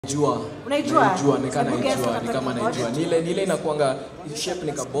Unaijua ni kama naijua. Nile inakuanga shape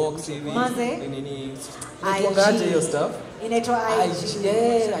nika box hivi. Nini? Tuangaje hiyo stuff? Inaitwa IG.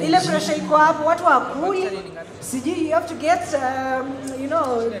 Ile pressure iko hapo watu wakuli. Siji you have to get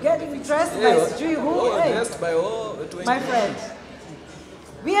getting dressed by sijui who. Dressed by my friend.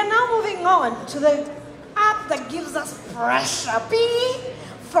 We are now moving on to the app that gives us pressure. P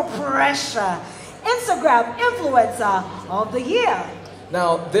for pressure. Instagram Influencer of the Year.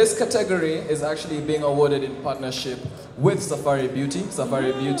 Now, this category is actually being awarded in partnership with Safari Beauty.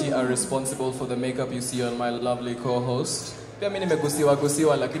 Safari Beauty are responsible for the makeup you see on my lovely co-host. Pia mimi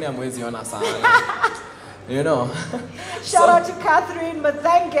nimegusiwa lakini hamwezi ona sana. You know. Shout out to Catherine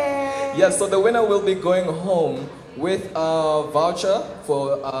Mathenge. Yes, so the winner will be going home with a voucher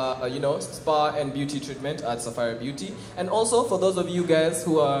for spa and beauty treatment at Safari Beauty, and also for those of you guys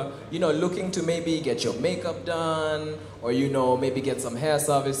who are looking to maybe get your makeup done or maybe get some hair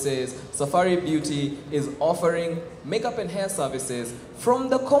services, Safari Beauty is offering makeup and hair services from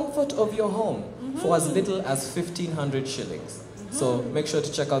the comfort of your home for as little as 1,500 shillings. So make sure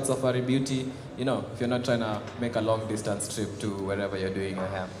to check out Safari Beauty, if you're not trying to make a long distance trip to wherever you're doing your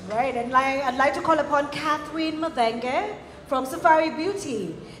hair. Right, and I'd like to call upon Catherine Mathenge from Safari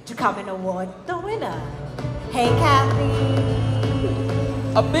Beauty to come and award the winner. Hey, Kathy.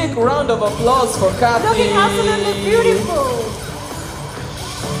 A big round of applause for Kathy. Looking absolutely beautiful.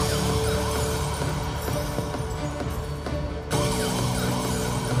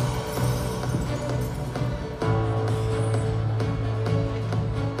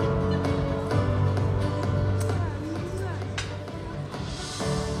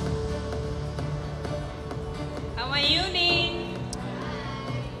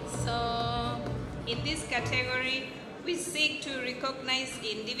 In this category, we seek to recognize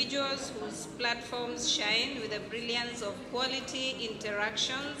individuals whose platforms shine with a brilliance of quality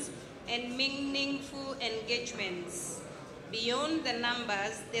interactions and meaningful engagements. Beyond the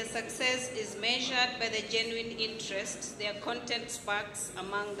numbers, their success is measured by the genuine interest their content sparks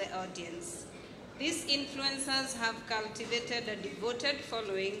among the audience. These influencers have cultivated a devoted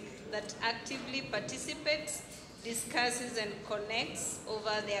following that actively participates, discusses and connects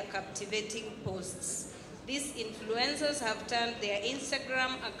over their captivating posts. These influencers have turned their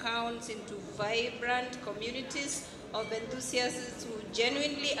Instagram accounts into vibrant communities of enthusiasts who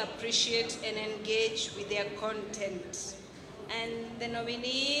genuinely appreciate and engage with their content. And the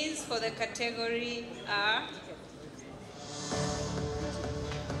nominees for the category are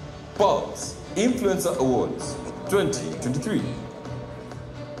Pulse Influencer Awards 2023.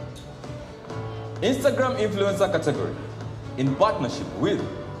 Instagram Influencer category in partnership with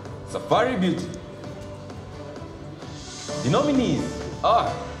Safari Beauty. The nominees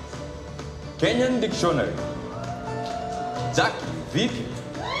are Kenyan Dictionary, Jackie Vipi,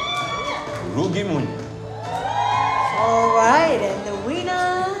 Murugi Munyi. All right, and the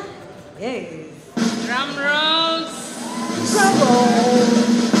winner is... Drum rolls. Drum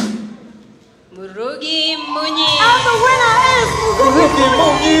rolls. Murugi Munyi. And the winner is Murugi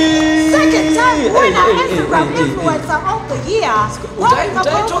Munyi. Second time winner, Instagram Influencer of the Year. Welcome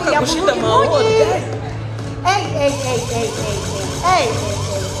aboard, Murugi Munyi. Hey.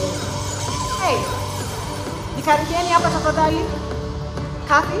 Nikaribieni hapa tafadhali.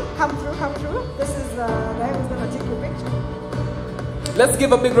 Kathy, come through. This is the guy who's going to take your picture. Let's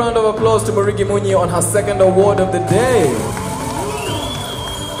give a big round of applause to Murugi Munyi on her second award of the day.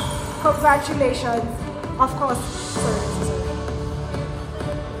 Congratulations. Of course. Sorry.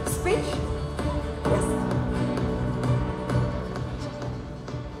 Speech? Yes.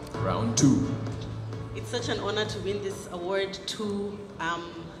 Round 2. It's such an honor to win this award 2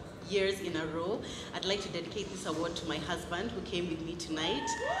 years in a row. I'd like to dedicate this award to my husband who came with me tonight.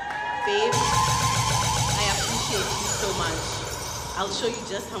 Babe, I appreciate you so much. I'll show you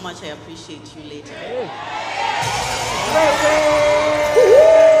just how much I appreciate you later.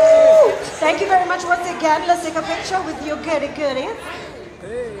 Thank you very much once again. Let's take a picture with your goody.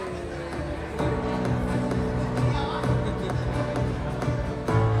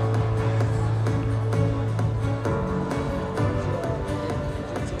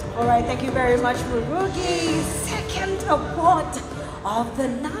 All right, thank you very much, Murugi. Second award of the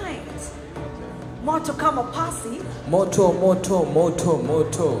night. More to come, a posse. Moto.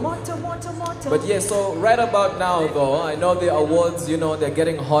 But yeah, so right about now though, I know the awards, they're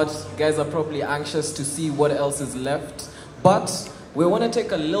getting hot. Guys are probably anxious to see what else is left. But we want to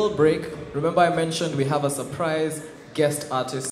take a little break. Remember I mentioned we have a surprise guest artist.